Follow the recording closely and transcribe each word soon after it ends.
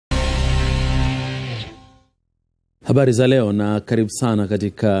Habari za leo na karibu sana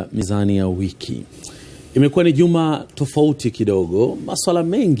katika Mizani ya Wiki. Imekuwa ni juma tofauti kidogo, masuala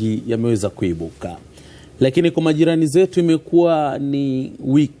mengi yameweza kuibuka. Lakini kwa majirani zetu imekuwa ni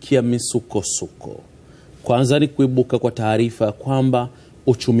wiki ya misukosuko. Kwanza ni kuibuka kwa taarifa kwamba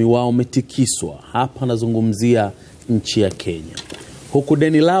uchumi wao umetikiswa. Hapa nazungumzia nchi ya Kenya. Huku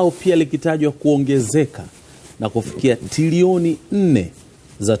deni lao pia likitajwa kuongezeka na kufikia trilioni 4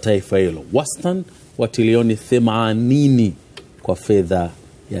 za taifa hilo. Wastani wa trilioni 80 kwa fedha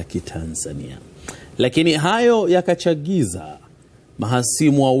ya Kitanzania. Lakini hayo yakachagiza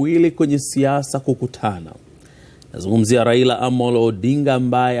mahasimu wawili kwenye siasa kukutana. Nazungumzia Raila Amolo Odinga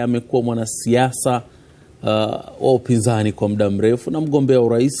ambaye amekuwa mwanasiasa wa upinzani kwa muda mrefu na mgombea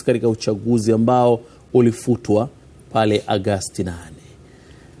urais katika uchaguzi ambao ulifutwa pale Agosti 8.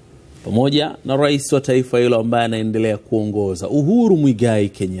 Pamoja na rais wa taifa hilo ambaye anaendelea kuongoza, Uhuru Muigai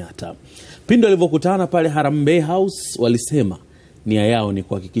Kenyatta. Pindi walivyokutana pale Harambee House, walisema nia yao ni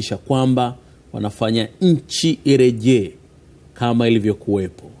kuhakikisha kwamba wanafanya nchi irejee kama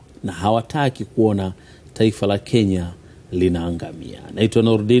ilivyokuwepo na hawataki kuona taifa la Kenya linaangamia. Naitwa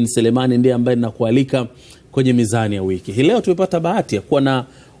Nurdin Selemani, ndiye ambaye ninakualika kwenye Mizani ya Wiki. Hii leo tumepata bahati ya kuwa na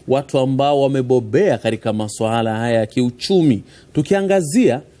watu ambao wamebobea katika masuala haya ya kiuchumi,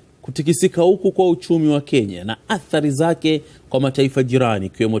 tukiangazia kutikisika huku kwa uchumi wa Kenya na athari zake kwa mataifa jirani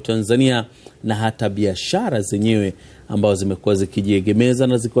ikiwemo Tanzania na hata biashara zenyewe ambazo zimekuwa zikijiegemeza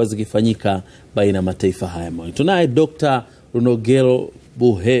na zilikuwa zikifanyika baina ya mataifa haya mawili. Tunaye Dr. Lunogelo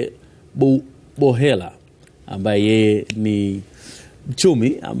Bohela ambaye yeye ni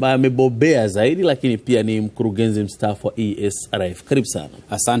mchumi ambaye amebobea zaidi, lakini pia ni mkurugenzi mstaafu wa ESRF. Karibu sana.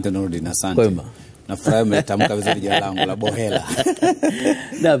 Asante Nurdin, asante. Kwema. Nafurahi umetamka vizuri jina langu la Bohela.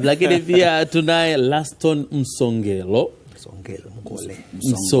 Lakini pia tunaye Laston Msongelo.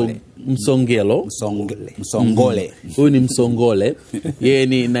 Msongole. Huyu ni Msongole. Yeye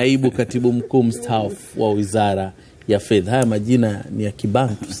ni naibu katibu mkuu mstaafu wa Wizara ya Fedha. Haya majina ni ya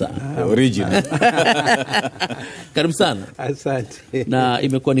Kibantu sana. Original. Karibu sana. Asante. Na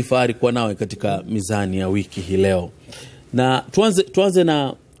imekuwa ni fahari kuwa nawe katika Mizani ya Wiki hii leo. Na tuanze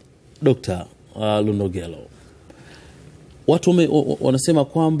na Dr. Lunogelo. Watu wanasema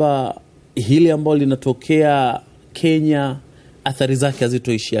kwamba hili ambalo linatokea Kenya, athari zake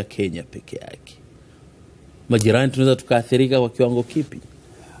hazitoishia Kenya peke yake. Majirani tunaweza tukaathirika kwa kiwango kipi?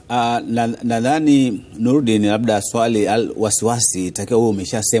 Nadhani Nurdin, labda swali wasiwasi itakiwa wewe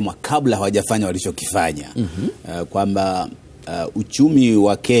umeshasemwa kabla hawajafanya walichokifanya. Kwamba uchumi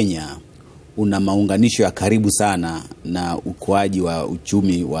wa Kenya una maunganisho ya karibu sana na ukuaji wa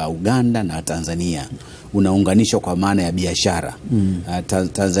uchumi wa Uganda na Tanzania. Unaunganishwa kwa maana ya biashara.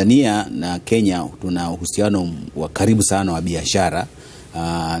 Tanzania na Kenya tuna uhusiano wa karibu sana wa biashara.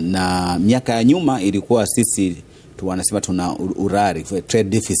 Na miaka ya nyuma ilikuwa sisi wanasema tuna urari, trade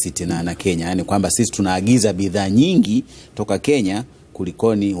deficit na Kenya. Yani kwamba sisi tunaagiza bidhaa nyingi toka Kenya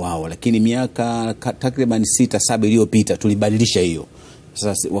kulikoni wao. Lakini miaka takriban 6-7 iliyopita tulibadilisha hiyo.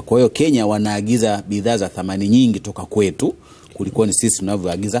 Sasa kwa hiyo Kenya wanaagiza bidhaa za thamani nyingi toka kwetu kuliko ni sisi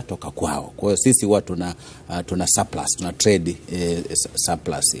tunavyoagiza toka kwao. Kwa hiyo sisi watu tuna surplus, tuna trade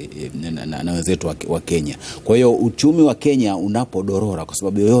surplus na wenzetu wa Kenya. Kwa hiyo uchumi wa Kenya unapodorora kwa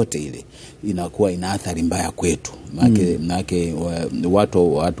sababu yoyote ile inakuwa ina athari mbaya kwetu. Maana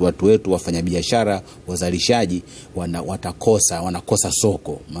watu wetu wafanyabiashara, wazalishaji wanakosa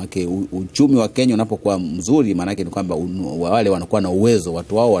soko. Maana uchumi wa Kenya unapokuwa mzuri, maana ni kwamba wale wanakuwa na uwezo,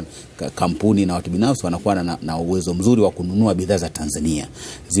 watu wao, kampuni na watu binafsi wanakuwa na uwezo mzuri wa kununua bidhaa za Tanzania,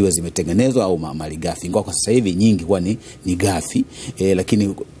 ziwe zimetengenezwa au malighafi. Ingawa kwa sasa hivi nyingi huwa ni ghafi,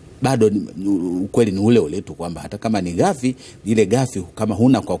 lakini bado ukweli ni ule ule tu kwamba hata kama ni ghafi, ile ghafi kama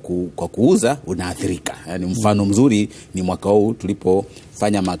huna kwa kuuza unaathirika. Yani mfano mzuri ni mwaka huu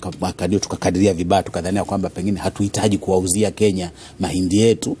tulipofanya makadirio, tukakadiria vibaya, tukadhania kwamba pengine hatuhitaji kuwauzia Kenya mahindi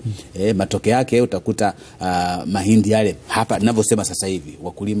yetu. Matokeo yake utakuta mahindi yale hapa ninavyosema sasa hivi,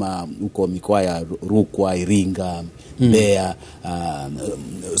 wakulima huko mikoa ya Rukwa, Iringa, Mbeya,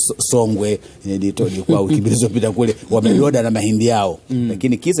 Songwe, kwa wiki zilizopita kule wameloda na mahindi yao.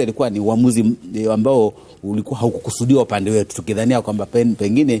 Lakini kisa ilikuwa ni uamuzi ambao ulikuwa haukukusudiwa upande wetu, tukidhania kwamba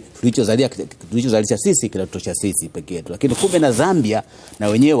pengine tulichozalisha sisi kinatosha sisi pekee yetu. Lakini kumbe na Zambia na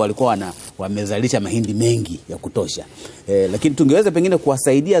wenyewe walikuwa wamezalisha mahindi mengi ya kutosha. Lakini tungeweza pengine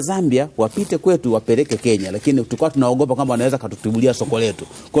kuwasaidia Zambia wapite kwetu wapeleke Kenya, lakini tulikuwa tunaogopa kwamba wanaweza katutubulia soko letu.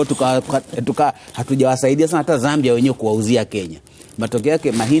 Kwa hiyo hatujawasaidia sana hata Zambia wenyewe kuwauzia Kenya. Matokeo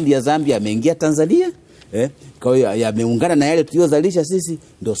yake mahindi ya Zambia yameingia Tanzania. Kwa hiyo yameungana na yale tuliyozalisha sisi,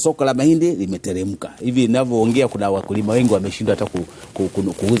 ndio soko la mahindi limeteremka. Hivi ninavyoongea kuna wakulima wengi wameshindwa hata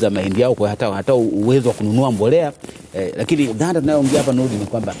kuuza mahindi yao, kwa hata uwezo wa kununua mbolea Lakini dhana tunayoongea hapa Nurudi ni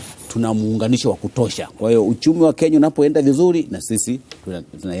kwamba tuna muunganisho wa kutosha. Kwa hiyo uchumi wa Kenya unapoenda vizuri na sisi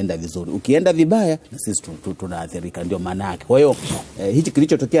tunaenda vizuri. Ukienda vibaya na sisi tunaathirika, ndio maana yake. Kwa hiyo hichi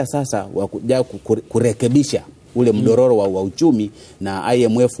kilichotokea sasa kurekebisha ule mdororo wa uchumi, na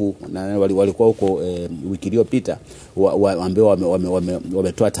IMF na walikuwa huko wiki iliyopita ambao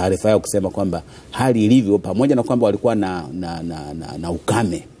wametoa taarifa yao kusema kwamba hali ilivyo, pamoja na kwamba walikuwa na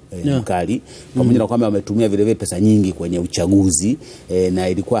ukame mkali, pamoja na kwamba wametumia vile vile pesa nyingi kwenye uchaguzi, na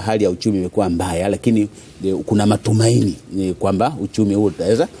ilikuwa hali ya uchumi imekuwa mbaya, lakini kuna matumaini kwamba uchumi huu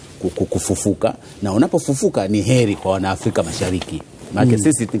utaweza kufufuka, na unapofufuka ni heri kwa Wanaafrika Mashariki. Maana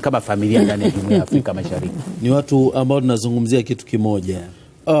sisi kama familia ndani ya Jumuiya ya Afrika Mashariki ni watu ambao tunazungumzia kitu kimoja.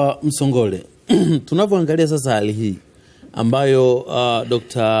 Msongole, tunavyoangalia sasa hali hii ambayo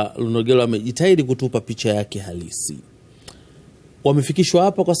Dr. Lunogelo amejitahidi kutupa picha yake halisi, wamefikishwa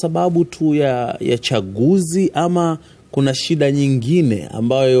hapa kwa sababu tu ya chaguzi, ama kuna shida nyingine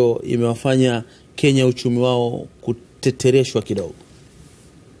ambayo imewafanya Kenya uchumi wao kutetereshwa kidogo?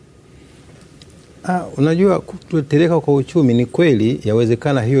 Unajua, kutetereka kwa uchumi ni kweli,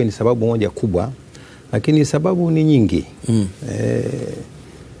 yawezekana hiyo ni sababu moja kubwa, lakini sababu ni nyingi.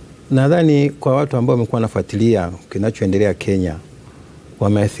 Nadhani kwa watu ambao wamekuwa nafuatilia kinachoendelea Kenya,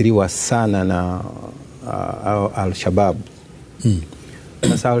 wameathiriwa sana na Al-Shabaab.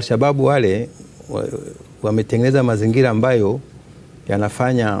 Sasa Al-Shabaab wale wametengeneza mazingira ambayo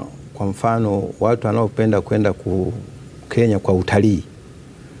yanafanya, kwa mfano, watu wanaopenda kwenda Kenya kwa utalii,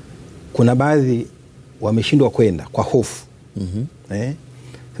 kuna baadhi wameshindwa kwenda kwa hofu.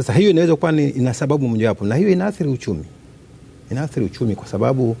 Sasa hiyo inaweza kuwa ina sababu mojawapo, na hiyo inaathiri uchumi. Inaathiri uchumi kwa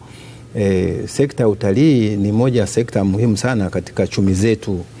sababu sekta ya utalii ni moja ya sekta muhimu sana katika chumi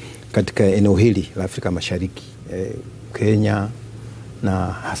zetu katika eneo hili la Afrika Mashariki, Kenya na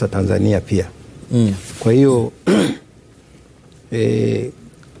hasa Tanzania pia. Kwa hiyo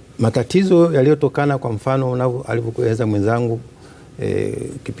matatizo yaliyotokana, kwa mfano alivyoeleza mwenzangu,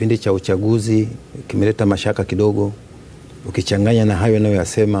 kipindi cha uchaguzi kimeleta mashaka kidogo, ukichanganya na hayo nayo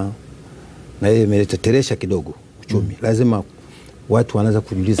yasema, na hiyo imeteteresha kidogo uchumi. Lazima watu wanaanza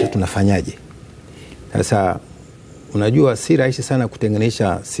kujiuliza tunafanyaje. Sasa unajua, si rahisi sana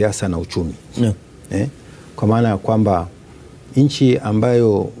kutenganisha siasa na uchumi. Kwa maana ya kwamba nchi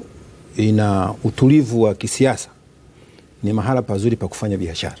ambayo ina utulivu wa kisiasa ni mahala pazuri pa kufanya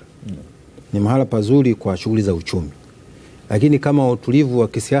biashara, ni mahala pazuri kwa shughuli za uchumi. Lakini kama utulivu wa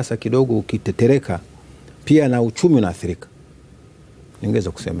kisiasa kidogo ukitetereka, pia na uchumi unaathirika.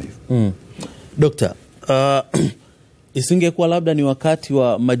 Ningeweza kusema hivyo. Dokta, isingekuwa labda ni wakati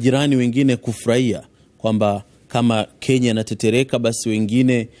wa majirani wengine kufurahia kwamba kama Kenya inatetereka, basi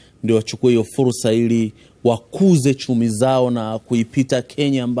wengine ndio wachukue hiyo fursa ili wakuze chumi zao na kuipita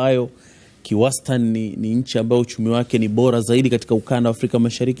Kenya ambayo kiwastani ni nchi ambayo uchumi wake ni bora zaidi katika ukanda wa Afrika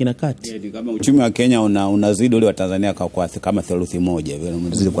Mashariki na Kati? Kama uchumi wa Kenya unazidi ule wa Tanzania kwa kama theluthi moja,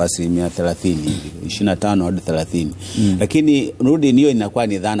 unazidi kwa 30%, 25 hadi 30. Lakini Nurudi, hiyo inakuwa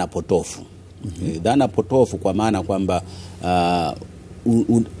ni dhana potofu. Dhana potofu kwa maana kwamba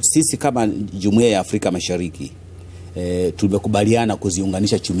sisi kama Jumuiya ya Afrika Mashariki tumekubaliana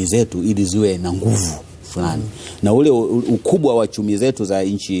kuziunganisha chumi zetu ili ziwe na nguvu fulani. Na ule ukubwa wa chumi zetu za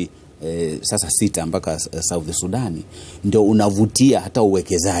nchi sasa 6 mpaka South Sudan ndio unavutia hata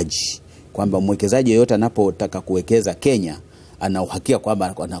uwekezaji, kwamba mwekezaji yeyote anapotaka kuwekeza Kenya ana uhakika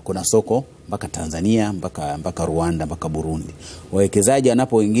kwamba kuna soko mpaka Tanzania, mpaka Rwanda, mpaka Burundi. Wawekezaji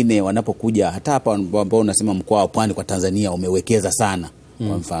wengine wanapokuja hata hapa ambao unasema mkoa wa Pwani kwa Tanzania umewekeza sana,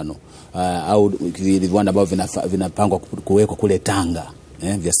 kwa mfano au viwanda ambavyo vinapangwa kuwekwa kule Tanga,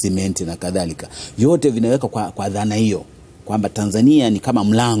 vya simenti na kadhalika, vyote vinawekwa kwa dhana hiyo kwamba Tanzania ni kama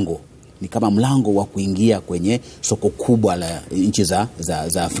mlango wa kuingia kwenye soko kubwa la nchi za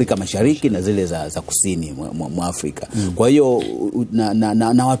Afrika Mashariki na zile za kusini mwa Afrika. Kwa hiyo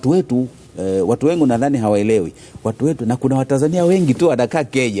na watu wetu, watu wengi nadhani hawaelewi. Watu wetu, na kuna Watanzania wengi tu wanakaa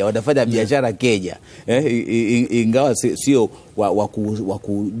Kenya, wanafanya biashara Kenya, ingawa sio wa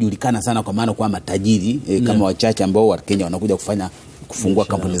kujulikana sana, kwa maana kwa matajiri kama wachache ambao wa Kenya wanakuja kufungua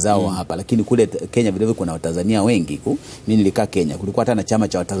kampuni zao hapa. Lakini kule Kenya vile vile kuna Watanzania wengi. Mimi nilikaa Kenya, kulikuwa hata na chama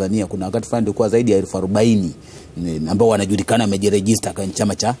cha Watanzania, kuna wakati fulani kulikuwa zaidi ya 40,000 ambao wanajulikana wamejiregister kwenye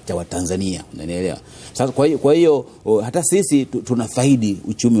chama cha Watanzania, unanielewa? Sasa kwa hiyo hata sisi tunafaidi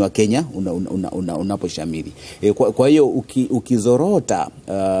uchumi wa Kenya unaposhamiri. Kwa hiyo ukizorota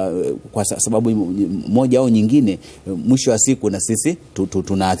kwa sababu moja au nyingine, mwisho wa siku na sisi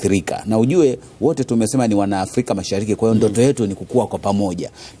tunaathirika. Na ujue wote tumesema ni wana Afrika Mashariki, kwa hiyo ndoto yetu ni kukua kwa pamoja.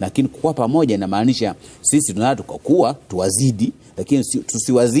 Lakini kuwa pamoja inamaanisha sisi tunataka tukakua, tuwazidi, lakini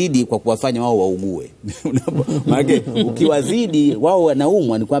tusiwazidi kwa kuwafanya wao waugue. Maana ukiwazidi wao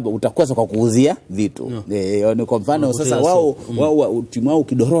wanaumwa ni kwamba utakosa kwa kuuzia vitu. Kwa mfano sasa wao timu wao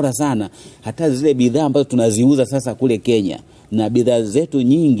kidorora sana, hata zile bidhaa ambazo tunaziuza sasa kule Kenya, na bidhaa zetu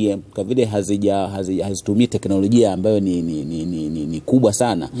nyingi kwa vile hazitumii teknolojia ambayo ni kubwa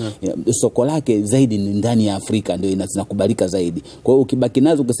sana, soko lake zaidi ni ndani ya Afrika, ndio inakubalika zaidi. Kwa hiyo ukibaki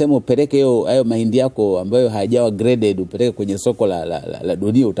nazo ukisema upeleke hayo mahindi yako ambayo hayajawa graded upeleke kwenye soko la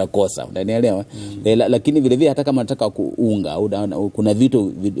dunia, utakosa. Unanielewa? Lakini vile vile hata kama nataka kuunga, kuna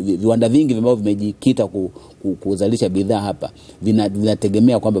viwanda vingi ambavyo vimejikita kuzalisha bidhaa hapa,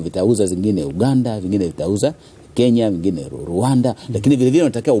 vinategemea kwamba vitauza zingine Uganda, vingine vitauza Kenya, vingine Rwanda, lakini vile vile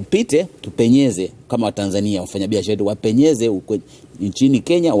unatakiwa upite, tupenyeze kama Watanzania wafanyabiashara wapenyeze nchini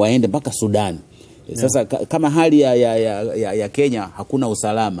Kenya waende mpaka Sudan. Sasa kama hali ya Kenya hakuna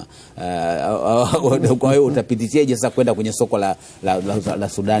usalama, kwa hiyo utapitishaje sasa kwenda kwenye soko la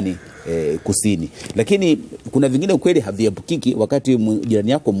Sudani kusini? Lakini kuna vingine kweli haviepukiki. Wakati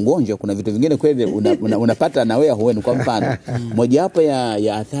jirani yako mgonjwa, kuna vitu vingine kweli unapata na wewe hueni. Kwa mfano moja hapo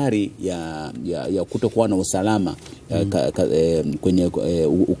ya athari ya kutokuwa na usalama kwenye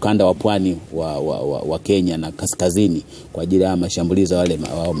ukanda wa pwani wa Kenya na kaskazini kwa ajili ya mashambulizi wale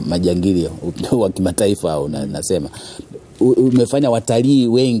majangili wa kimataifa, nasema umefanya watalii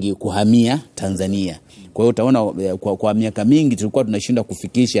wengi kuhamia Tanzania. Kwa hiyo utaona kwa miaka mingi tulikuwa tunashinda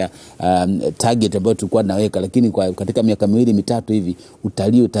kufikisha target ambayo tulikuwa tunaweka, lakini katika miaka 2-3 hivi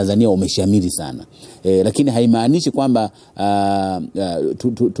utalii Tanzania umeshamiri sana. Lakini haimaanishi kwamba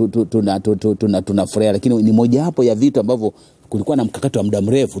tunafurahia, lakini ni moja hapo ya vitu ambavyo kulikuwa na mkakati wa muda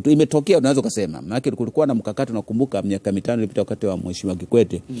mrefu tu imetokea, unaweza kusema. Maana kulikuwa na mkakati, nakumbuka miaka 5 ilipita wakati wa Mheshimiwa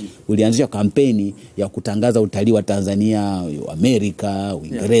Kikwete, ulianzisha kampeni ya kutangaza utalii wa Tanzania, Amerika,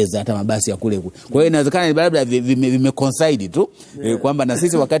 Uingereza, hata mabasi ya kule. Kwa hiyo inawezekana labda vimecoincide tu kwamba na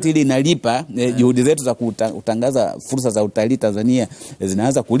sisi wakati ile inalipa, juhudi zetu za kutangaza fursa za utalii Tanzania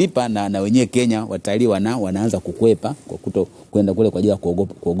zinaanza kulipa, na wenyewe Kenya watalii wanaanza kukwepa kwa kwenda kule kwa ajili ya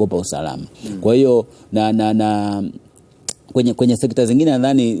kuogopa usalama. Kwa hiyo kwenye sekta zingine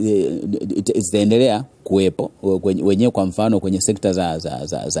nadhani zitaendelea kuwepo wenyewe. Kwa mfano kwenye sekta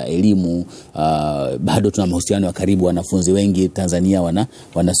za elimu, bado tuna mahusiano ya karibu. Wanafunzi wengi Tanzania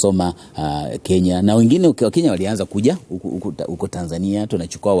wanasoma Kenya, na wengine wa Kenya walianza kuja huko Tanzania.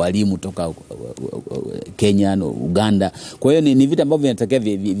 Tunachukua walimu toka Kenya na Uganda. Kwa hiyo ni vitu ambavyo vinatakiwa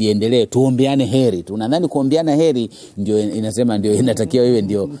viendelee. Tuombeane heri. Tunadhani kuombeana heri ndio inatakiwa iwe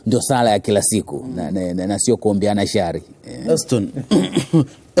ndio sala ya kila siku, na sio kuombeana shari. Aston,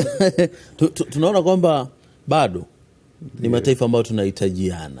 tunaona kwamba bado ni mataifa ambayo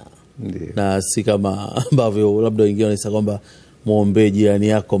tunahitajiana, na si kama ambavyo labda wengine wanasema kwamba muombe jirani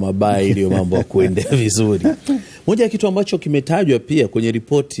yako mabaya ili mambo yakwende vizuri. Moja ya kitu ambacho kimetajwa pia kwenye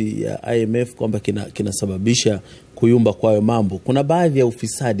ripoti ya IMF kwamba kinasababisha kuyumba kwa hayo mambo, kuna baadhi ya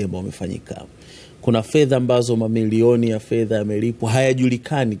ufisadi ambao umefanyika. Kuna fedha ambazo mamilioni ya fedha yamelipwa,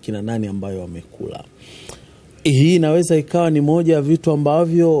 hayajulikani kina nani ambayo wamekula. Hii inaweza ikawa ni moja ya vitu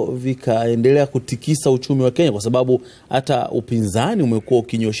ambavyo vikaendelea kutikisa uchumi wa Kenya, kwa sababu hata upinzani umekuwa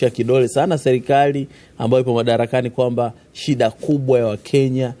ukinyoshia kidole sana serikali ambayo ipo madarakani kwamba shida kubwa ya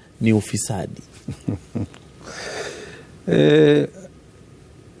Wakenya ni ufisadi.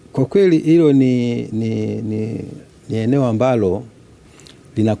 Kwa kweli hilo ni eneo ambalo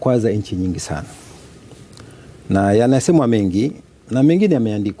linakwaza nchi nyingi sana, na yanasemwa mengi na mengine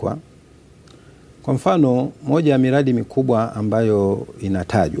yameandikwa. Kwa mfano, moja ya miradi mikubwa ambayo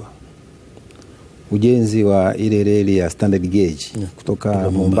inatajwa, ujenzi wa ile reli ya standard gauge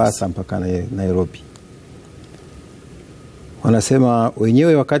kutoka Mombasa mpaka Nairobi. Wanasema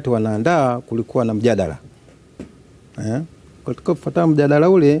wenyewe wakati wanaandaa kulikuwa na mjadala. Kufuatana mjadala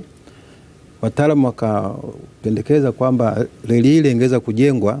ule, wataalamu wakapendekeza kwamba reli ile ingeweza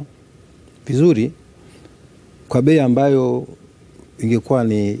kujengwa vizuri kwa bei ambayo ingekuwa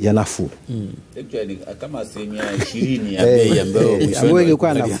ni ya nafuu. Actually kama 20% ya bei ambayo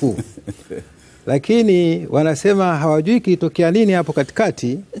ingekuwa nafuu. Lakini wanasema hawajui kitokea nini hapo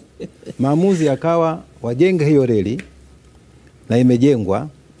katikati. Maamuzi yakawa wajenge hiyo reli, na imejengwa.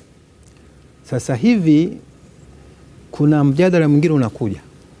 Sasa hivi kuna mjadala mwingine unakuja.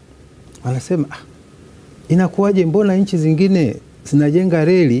 Wanasema inakuwaje, mbona nchi zingine zinajenga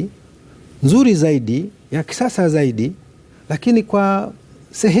reli nzuri zaidi, ya kisasa zaidi, lakini kwa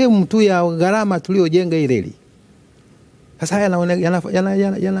sehemu tu ya gharama tuliojenga ile reli? Sasa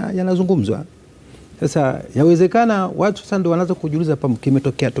yanazungumzwa. Sasa yawezekana watu sasa ndio wanaanza kujiuliza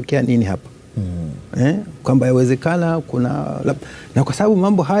kimetokea nini hapa. Kwamba yawezekana kuna, na kwa sababu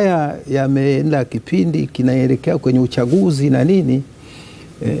mambo haya yameenda kipindi kinaelekea kwenye uchaguzi na nini,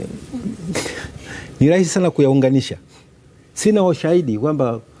 ni rahisi sana kuyaunganisha. Sina ushahidi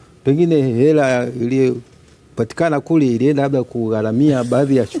kwamba pengine hela iliyopatikana kule ilienda labda kugharamia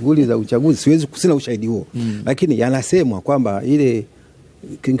baadhi ya shughuli za uchaguzi, sina ushahidi huo. Lakini yanasemwa kwamba ile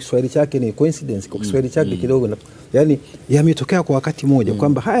Kiswahili chake ni coincidence, kwa Kiswahili chake kidogo, yani yametokea kwa wakati mmoja,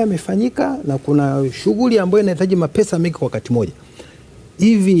 kwamba haya yamefanyika na kuna shughuli ambayo inahitaji mapesa mengi kwa wakati mmoja.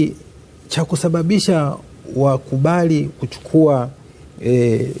 Hivi cha kusababisha wakubali kuchukua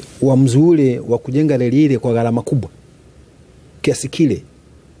uamuzi ule wa kujenga reli ile kwa gharama kubwa kiasi kile?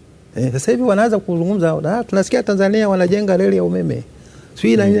 Sasa hivi wanaanza kuzungumza, tunasikia Tanzania wanajenga reli ya umeme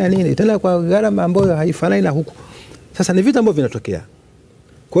sio na nini tena kwa gharama ambayo haifanani na huku. Sasa ni vitu ambavyo vinatokea.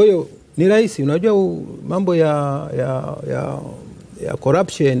 Kwa hiyo ni rahisi, unajua mambo ya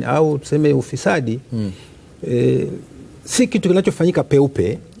corruption au tuseme ufisadi, si kitu kinachofanyika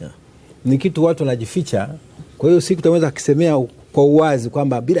peupe, ni kitu watu wanajificha. Kwa hiyo si kitu tunaweza kusemea kwa uwazi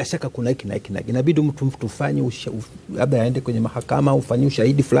kwamba bila shaka kuna hiki na hiki, inabidi mtu ufanye labda aende kwenye mahakama ufanye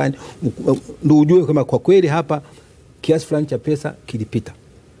ushahidi fulani ndio ujue kama kwa kweli hapa kiasi fulani cha pesa kilipita.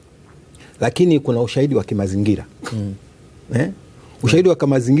 Lakini kuna ushahidi wa kimazingira. Ushahidi wa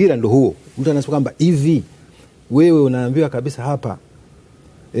kimazingira ndio huo. Mtu anasema kwamba hivi wewe unaambiwa kabisa hapa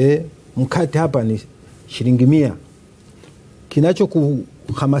mkate hapa ni shilingi 100.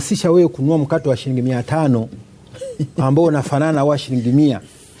 Kinachokuhamasisha wewe kununua mkate wa shilingi 500 ambao unafanana wa shilingi 100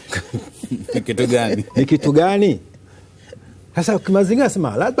 kitu gani? Ni kitu gani? Sasa kimazingira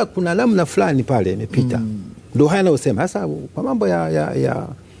sema labda kuna namna fulani pale imepita. Ndio haya naosema. Sasa kwa mambo haya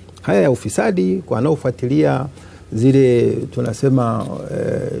ya ufisadi, kwa wanaofuatilia zile tunasema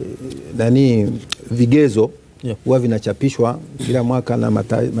vigezo huwa vinachapishwa kila mwaka na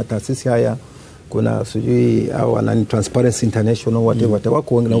mataasisi haya. Kuna sijui au Transparency International whatever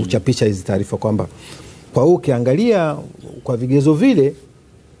wako wengi na uchapisha hizi taarifa kwamba kwa hiyo ukiangalia kwa vigezo vile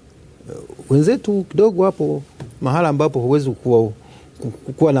wenzetu kidogo hapo mahala ambapo huwezi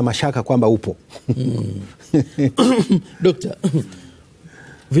kuwa na mashaka kwamba upo. Dokta,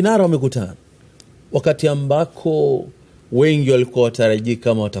 vinara wamekutana wakati ambako wengi walikuwa watarajia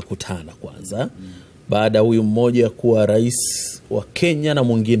kama watakutana kwanza baada huyu mmoja kuwa rais wa Kenya na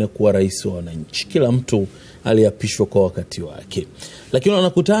mwingine kuwa rais wa wananchi. Kila mtu aliapishwa kwa wakati wake. Lakini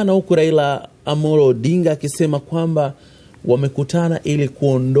wanakutana huku Raila Amolo Odinga akisema kwamba wamekutana ili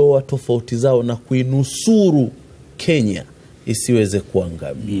kuondoa tofauti zao na kuinusuru Kenya isiweze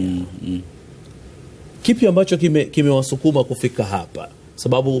kuangamia. Kipi ambacho kimewasukuma kufika hapa?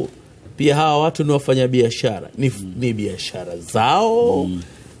 Sababu pia hawa watu ni wafanya biashara. Ni biashara zao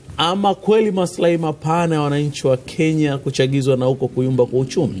ama kweli maslahi mapana ya wananchi wa Kenya kuchagizwa na huko kuyumba kwa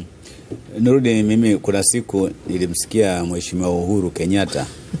uchumi? Nirudi mimi, kuna siku nilimsikia Mheshimiwa Uhuru Kenyatta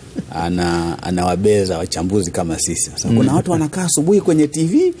anawabeza wachambuzi kama sisi. Sasa kuna watu wanakaa asubuhi kwenye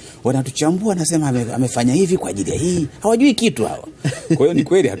TV wanatuchambua, anasema amefanya hivi kwa ajili ya hii. Hawajui kitu hawa. Kwa hiyo ni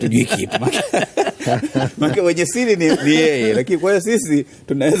kweli hatujui kitu. Maana wenye siri ni yeye, lakini kwa hiyo sisi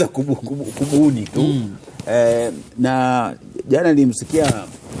tunaweza kubuni tu. Na jana nilimsikia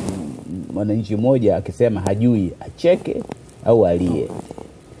mwananchi mmoja akisema hajui acheke au alie.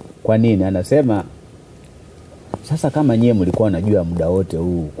 Kwa nini? Anasema sasa kama nyie mlikuwa mnajua muda wote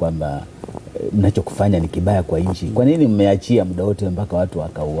huu kwamba mnachokufanya ni kibaya kwa nchi, kwa nini mmeachia muda wote mpaka watu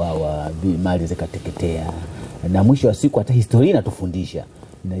wakauawa, mali zikateketea? Na mwisho wa siku hata historia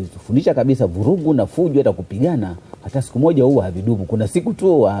inatufundisha kabisa vurugu na fujo hata kupigana hata siku moja huwa havidumu. Kuna siku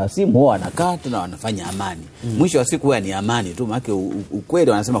tu simu huwa wanakaa tu na wanafanya amani. Mwisho wa siku huwa ni amani tu, maana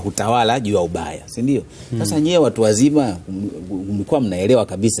ukweli wanasema hutawala juu ya ubaya, si ndio? Sasa nyewe watu wazima mlikuwa mnaelewa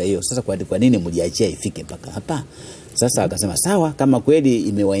kabisa hiyo. Sasa kwa nini mliachia ifike mpaka hapa? Sasa akasema sawa, kama kweli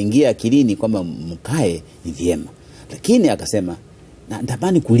imewaingia akilini kwamba mkae ni vyema. Lakini akasema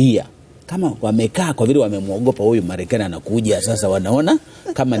natamani kulia kama wamekaa kwa vile wamemwogopa huyu Marekani anakuja. Sasa wanaona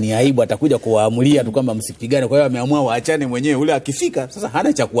kama ni aibu atakuja kuwaamulia tu kwamba msipigane. Kwa hiyo wameamua waachane mwenyewe, ule akifika sasa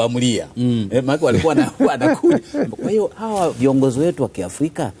hana cha kuamulia. Maana walikuwa anakuja. Kwa hiyo hawa viongozi wetu wa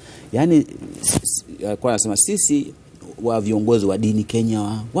Kiafrika, yani kwa nasema sisi wa viongozi wa dini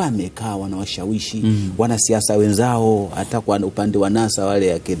Kenya wamekaa wanawashawishi wanasiasa wenzao, hata kwa upande wa NASA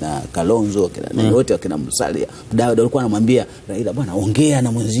wale akina Kalonzo akina wote akina Musalia Daud walikuwa wanamwambia Raila, bwana ongea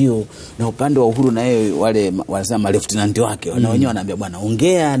na mwenzio. Na upande wa Uhuru na yeye wale wanasema lieutenant wake na wenyewe wanaambia bwana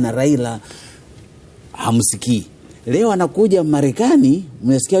ongea na Raila, hamsikii. Leo anakuja Marekani,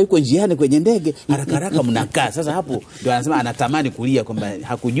 mnasikia yuko njiani kwenye ndege, haraka mnakaa. Sasa hapo ndio anasema anatamani kulia kwamba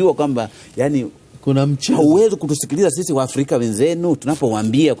hakujua kwamba yani kuna mchezo. Hauwezi kutusikiliza sisi wa Afrika wenzenu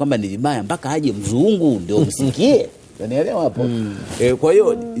tunapowaambia kwamba ni vibaya mpaka aje mzungu ndio msikie. Unanielewa hapo? Kwa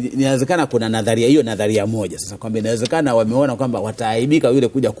hiyo inawezekana kuna nadharia moja. Sasa kwamba inawezekana wameona kwamba wataaibika yule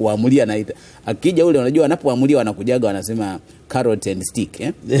kuja kuamulia, na akija yule, unajua wanapoamulia wanakujaga wanasema carrot and stick,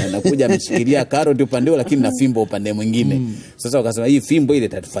 anakuja ameshikilia carrot upande lakini na fimbo upande mwingine. Sasa wakasema hii fimbo ile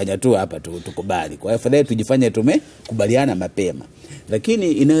itatufanya tu hapa tukubali. Kwa hiyo afadhali tujifanye tumekubaliana mapema.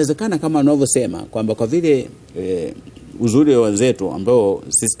 Lakini inawezekana kama wanavyosema kwamba kwa vile uzuri wa wenzetu ambao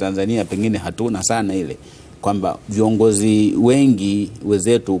sisi Tanzania pengine hatuna sana ile, kwamba viongozi wengi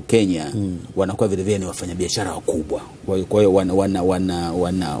wenzetu Kenya wanakuwa vile vile ni wafanyabiashara wakubwa. Kwa hiyo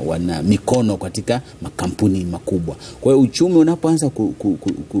wana mikono katika makampuni makubwa. Kwa hiyo uchumi unapoanza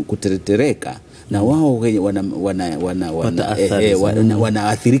kutetereka, na wao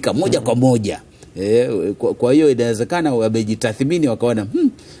wanaathirika moja kwa moja. Kwa hiyo inawezekana wamejitathmini wakaona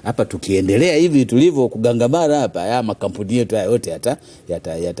hapa tukiendelea hivi tulivyo kugangamara hapa, ya makampuni yetu yote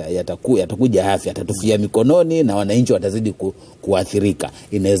yatakuja afya, yatatufia mikononi na wananchi watazidi kuathirika.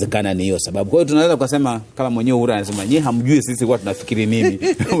 Inawezekana ni hiyo sababu. Kwa hiyo tunaweza kusema kama mwenyewe Uhuru anasema, nyie hamjui sisi kwa tunafikiri nini.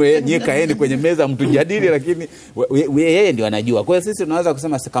 Nyie kaeni kwenye meza mtujadili, lakini yeye ndio anajua. Kwa hiyo sisi tunaweza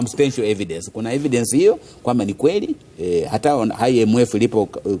kusema circumstantial evidence. Kuna evidence hiyo kwamba ni kweli. Hata IMF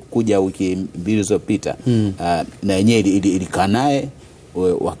ilipokuja wiki mbili zilizopita, na yenyewe ilikaa naye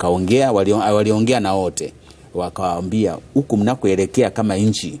wakaongea, waliongea na wote, wakawaambia huku mnakoelekea kama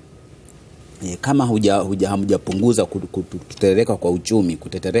nchi, kama hamjapunguza kutetereka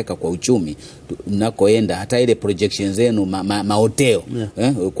kwa uchumi mnakoenda, hata ile projections zenu maoteo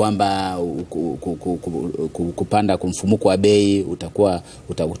kwamba kupanda kumfumuko wa bei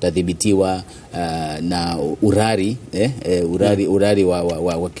utadhibitiwa, na urari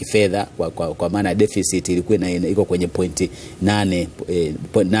wa kifedha, kwa maana deficit ilikuwa iko kwenye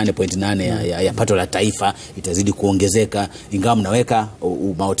 8.8 ya pato la taifa, itazidi kuongezeka. Ingawa mnaweka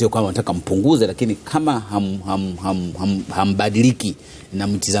maoteo kama mnataka mpunguze, lakini kama hambadiliki na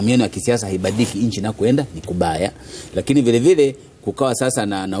mtizamo wenu wa kisiasa haibadiliki, nchi na kuenda ni kubaya. Lakini vile vile kukawa sasa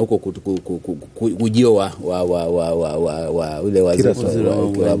na huko ujio wa ule waziri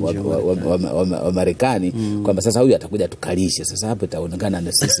wa Marekani, kwamba sasa huyu atakuja tukalishe. Sasa hapo itaonekana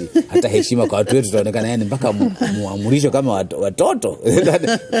na sisi hata heshima kwa watu wetu itaonekana, yani mpaka muamurisho kama watoto.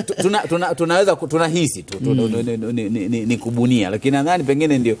 Tunaweza tunahisi ni kubunia, lakini nadhani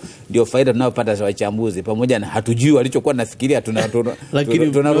pengine ndio faida tunayopata za wachambuzi, pamoja na hatujui walichokuwa nafikiria.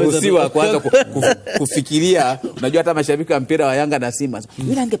 Tunaruhusiwa kwanza kufikiria. Unajua hata mashabiki wa mpira wa Yanga na Simba,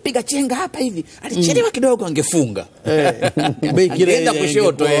 yule angepiga chenga hapa hivi, alichelewa kidogo angefunga. Angeenda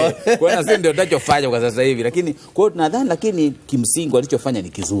kushoto. Kwa hiyo sisi ndio tunachofanya kwa sasa hivi. Lakini kwa hiyo tunadhani, lakini kimsingi walichofanya ni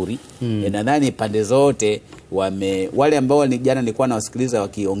kizuri. Nadhani pande zote wale ambao jana nilikuwa nawasikiliza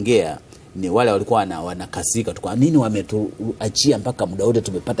wakiongea, ni wale walikuwa wanakasika tu, kwa nini wametuachia mpaka muda wote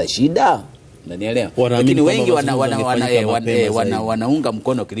tumepata shida. Unanielewa? Lakini wengi wanaunga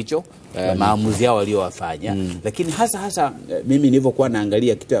mkono kilicho maamuzi yao waliowafanya. Lakini hasa mimi nilivyokuwa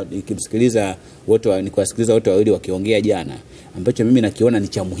naangalia nikimsikiliza nikuwasikiliza wote wawili wakiongea jana, ambacho mimi nakiona ni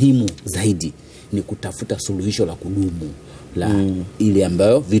cha muhimu zaidi ni kutafuta suluhisho la kudumu la ile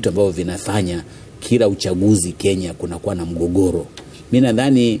ambayo vitu ambavyo vinafanya kila uchaguzi Kenya kunakuwa na mgogoro. Mimi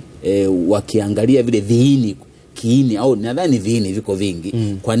nadhani wakiangalia vile kiini au nadhani viini viko vingi.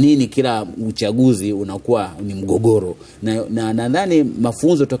 Kwa nini kila uchaguzi unakuwa ni mgogoro? Na nadhani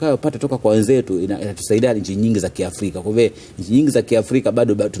mafunzo tutakayopata toka kwa wenzetu inatusaidia nchi nyingi za Kiafrika. Kwa hivyo nchi nyingi za Kiafrika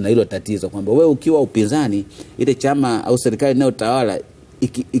bado tuna hilo tatizo, kwamba wewe ukiwa upinzani, ile chama au serikali inayotawala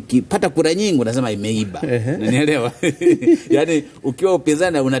ikipata kura nyingi unasema imeiba. Unanielewa? Yaani ukiwa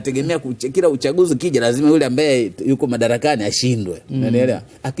upinzani unategemea kila uchaguzi kija lazima yule ambaye yuko madarakani ashindwe. Unanielewa?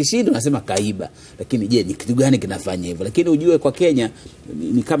 Akishindwa unasema kaiba. Lakini je, ni kitu gani kinafanya hivyo? Lakini ujue kwa Kenya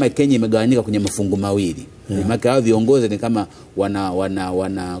ni kama Kenya imegawanyika kwenye mafungu mawili. Maana hao viongozi ni kama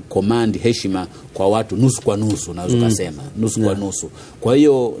wana command heshima kwa watu nusu kwa nusu, naweza kusema nusu kwa nusu. Kwa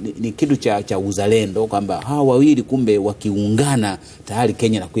hiyo ni kitu cha uzalendo, kwamba hawa wawili kumbe wakiungana tayari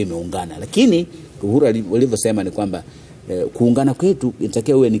Kenya inakuwa imeungana. Lakini Uhuru alivyosema ni kwamba kuungana kwetu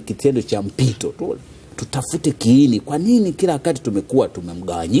inatakiwa uwe ni kitendo cha mpito. Tutafute kiini, kwa nini kila wakati tumekuwa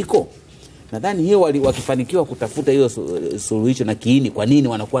tumemgawanyiko? Nadhani hiyo wakifanikiwa kutafuta hiyo suluhisho na kiini, kwa nini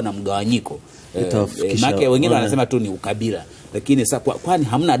wanakuwa na mgawanyiko? Maana wengine wanasema tu ni ukabila, lakini sasa kwani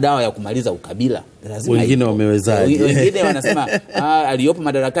hamna dawa ya kumaliza ukabila? wengine wamewezaje? Wengine wanasema aliyopo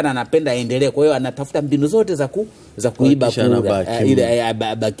madarakani anapenda aendelee, kwa hiyo anatafuta mbinu zote za kuiba kura ili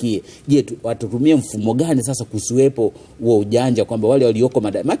abakie. Je, watutumie mfumo gani sasa kusiwepo huo ujanja kwamba wale walioko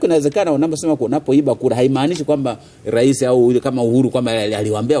madarakani? Maana inawezekana unaposema unapoiba kura haimaanishi kwamba rais au kama Uhuru kwamba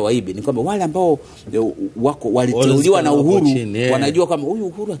aliwaambia waibe, ni kwamba wale ambao wako waliteuliwa na Uhuru wanajua kama huyu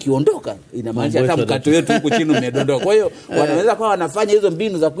Uhuru akiondoka inamaanisha hata mkato wetu huko chini umedondoka. Kwa hiyo wanaweza kwa wanafanya hizo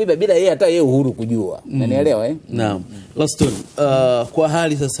mbinu za kuiba bila yeye hata yeye Uhuru kujua. Unanielewa Naam. Laston, kwa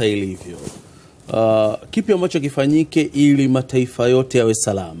hali sasa ilivyo, kipi ambacho kifanyike ili mataifa yote yawe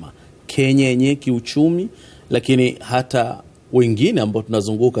salama? Kenya yenyewe kiuchumi, lakini hata wengine ambao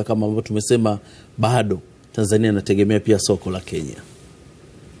tunazunguka kama ambao tumesema bado Tanzania inategemea pia soko la Kenya.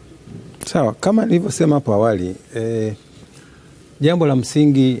 Sawa, kama nilivyosema hapo awali, jambo la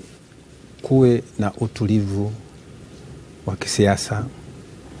msingi kuwe na utulivu wa kisiasa,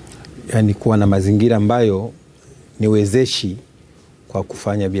 yani kuwa na mazingira ambayo ni wezeshi kwa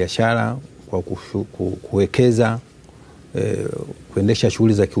kufanya biashara, kwa kuwekeza, kuendesha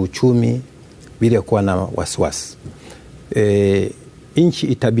shughuli za kiuchumi bila kuwa na wasiwasi. Nchi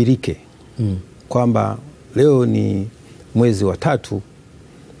itabirike kwamba leo ni mwezi wa 3,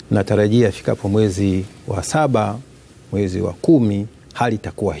 natarajia ifikapo mwezi wa 7, mwezi wa 10 hali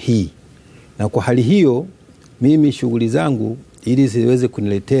itakuwa hii. Na kwa hali hiyo mimi shughuli zangu ili ziweze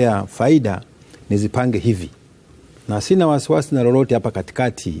kuniletea faida nizipange hivi. Na sina wasiwasi na lolote hapa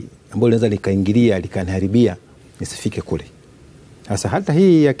katikati ambalo linaweza likaingilia likaniharibia nisifike kule. Sasa hata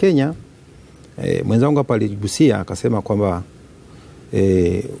hii ya Kenya, mwenzangu hapa aligusia akasema kwamba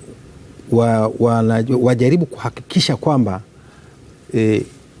wajaribu kuhakikisha kwamba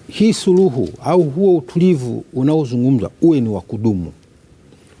hii suluhu au huo utulivu unaozungumzwa uwe ni wa kudumu,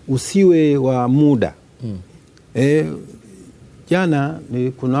 usiwe wa muda. Jana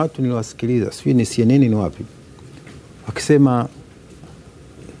kuna watu niliwasikiliza, sijui ni CNN ni wapi, wakisema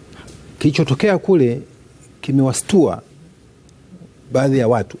kilichotokea kule kimewastua baadhi ya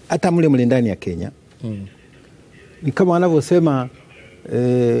watu hata mle ndani ya Kenya. Ni kama wanavyosema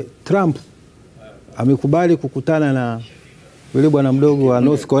Trump amekubali kukutana na yule bwana mdogo wa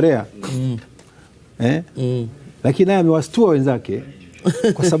North Korea. Lakini naye amewastua wenzake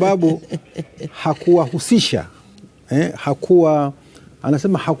kwa sababu hakuwahusisha,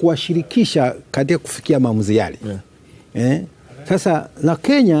 anasema hakuwashirikisha katika kufikia maamuzi yale. Sasa na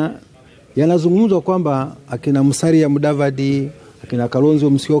Kenya yanazungumzwa kwamba akina Musalia Mudavadi, akina Kalonzo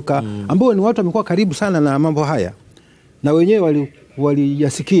Musyoka ambao ni watu wamekuwa karibu sana na mambo haya, na wenyewe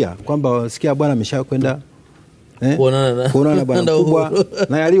waliyasikia kwamba wasikia bwana ameshakwenda kuonana na bwana mkubwa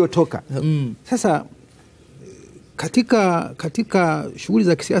na yaliyotoka. Sasa katika shughuli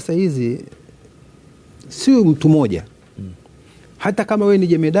za kisiasa hizi si mtu mmoja. Hata kama wewe ni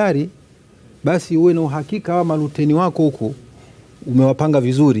jemedari, basi uwe na uhakika wa maluteni wako huku umewapanga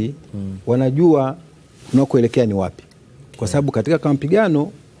vizuri, wanajua unakoelekea ni wapi. Kwa sababu katika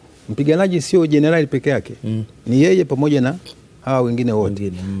mapigano mpiganaji sio jenerali peke yake, ni yeye pamoja na hawa wengine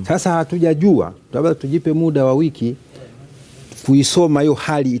wote. Sasa hatujajua, labda tujipe muda wa wiki kuisoma hiyo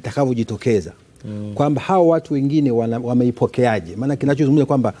hali itakavyojitokeza, kwamba hao watu wengine wameipokeaje. Maana kinachozungumza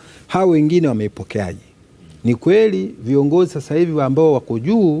kwamba hao wengine wameipokeaje. Ni kweli viongozi sasa hivi ambao wako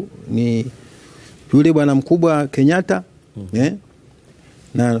juu ni yule bwana mkubwa Kenyatta,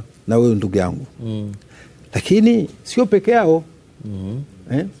 na wewe ndugu yangu. Lakini sio peke yao.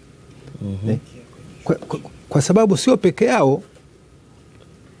 Kwa sababu sio peke yao,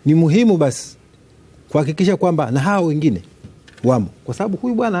 ni muhimu basi kuhakikisha kwamba na hao wengine wamo. Kwa sababu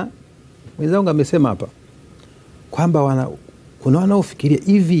huyu bwana mwenzangu amesema hapa kwamba kuna wanaofikiria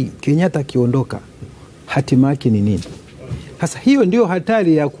hivi Kenyatta akiondoka hatima yake ni nini? Sasa hiyo ndio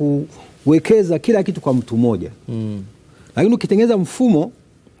hatari ya kuwekeza kila kitu kwa mtu mmoja. Lakini ukitengeneza mfumo,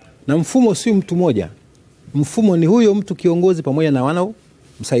 na mfumo si mtu mmoja, mfumo ni huyo mtu kiongozi pamoja na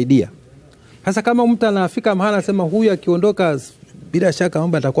wanaomsaidia. Sasa kama mtu anafika mahali anasema huyu akiondoka bila shaka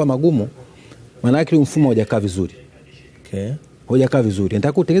mambo yatakuwa magumu, maana yake mfumo hujakaa vizuri. Hujakaa vizuri.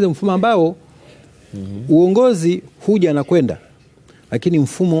 Nataka kutengeneza mfumo ambao uongozi huja na kwenda, lakini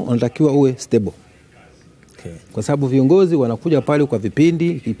mfumo unatakiwa uwe stable. Kwa sababu viongozi wanakuja pale kwa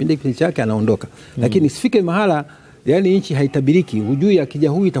kipindi chake anaondoka. Lakini sifike mahala yani nchi haitabiriki, hujui akija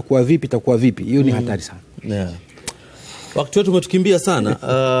huyu itakuwa vipi. Hiyo ni hatari sana. Wakati wetu umetukimbia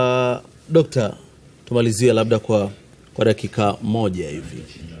sana. Dokta, tumalizie labda kwa dakika moja hivi.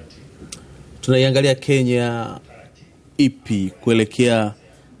 Tunaiangalia Kenya ipi kuelekea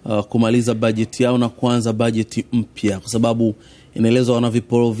kumaliza bajeti yao na kuanza bajeti mpya, kwa sababu inaelezwa wana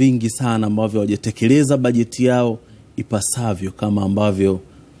viporo vingi sana ambavyo hawajatekeleza bajeti yao ipasavyo kama ambavyo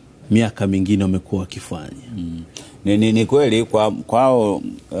miaka mingine wamekuwa wakifanya. Ni kweli kwao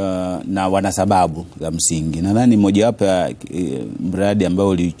na wana sababu za msingi. Nadhani mojawapo ya mradi ambao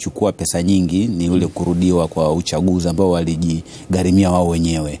ulichukua pesa nyingi ni ule kurudiwa kwa uchaguzi ambao walijigharimia wao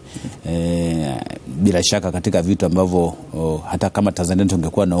wenyewe. Bila shaka katika vitu ambavyo hata kama Tanzania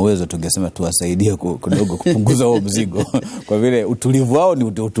tungekuwa na uwezo tungesema tuwasaidie kidogo kupunguza huo mzigo kwa vile utulivu wao ni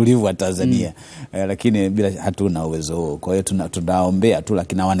utulivu wa Tanzania. Lakini bila hatuna uwezo huo. Kwa hiyo tunaombea tu,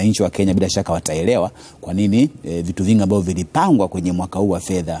 lakini wananchi wa Kenya bila shaka wataelewa kwa nini vitu vingi ambavyo vilipangwa kwenye mwaka huu wa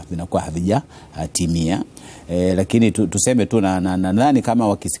fedha vinakuwa havijatimia. Lakini tuseme tu nadhani kama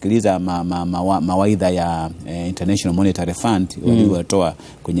wakisikiliza mawaidha ya International Monetary Fund waliotoa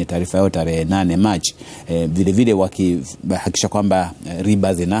kwenye taarifa yao tarehe 8 March, vile vile wakihakikisha kwamba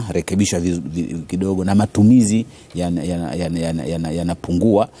riba zinarekebishwa kidogo na matumizi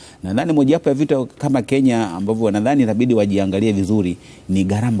yanapungua. Nadhani mojawapo ya vitu kama Kenya ambavyo nadhani inabidi wajiangalie vizuri ni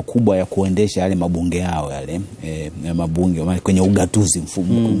gharama kubwa ya kuendesha yale mabunge yao yale mabunge kwenye ugatuzi.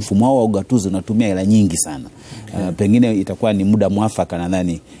 Mfumo wao wa ugatuzi unatumia hela nyingi sana. Pengine itakuwa ni muda mwafaka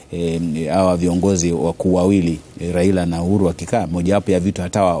nadhani hawa viongozi wakuu wawili Raila na Uhuru wakikaa, mojawapo ya vitu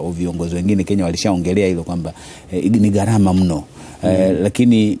hata viongozi wengine Kenya walishaongelea hilo kwamba ni gharama mno.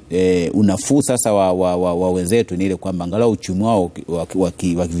 Lakini unafuu sasa wa wenzetu ni ile kwamba angalau uchumi wao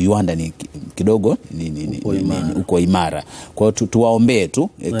wa viwanda ni kidogo uko imara. Kwa hiyo tuwaombee tu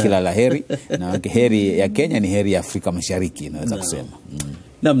kila laheri na heri ya Kenya ni heri ya Afrika Mashariki naweza kusema.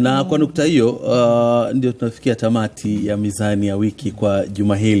 Na kwa nukta hiyo ndio tunafikia tamati ya Mizani ya Wiki kwa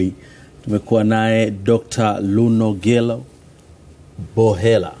juma hili. Tumekuwa naye Dr. Lunogelo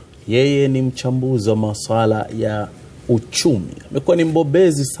Bohela. Yeye ni mchambuzi wa masuala ya uchumi. Amekuwa ni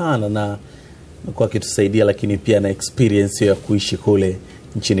mbobezi sana na amekuwa akitusaidia, lakini pia na experience ya kuishi kule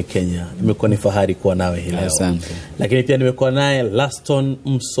nchini Kenya. Nimekuwa ni fahari kuwa nawe hii leo. Asante. Lakini pia nimekuwa naye Laston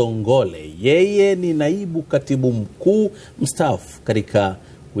Msongole. Yeye ni naibu katibu mkuu mstaafu katika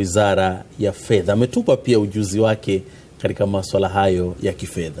Wizara ya Fedha. Ametupa pia ujuzi wake katika masuala hayo ya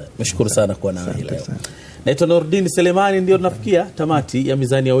kifedha. Nashukuru sana kuwa nawe hii leo. Naitwa Nordin Selemani, ndio tunafikia tamati ya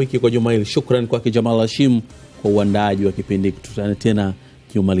Mizani ya Wiki kwa juma hili. Shukrani kwa Jamal Hashim kwa uandaji wa kipindi. Tutane tena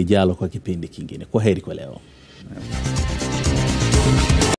juma lijalo kwa kipindi kingine. Kwa heri kwa leo.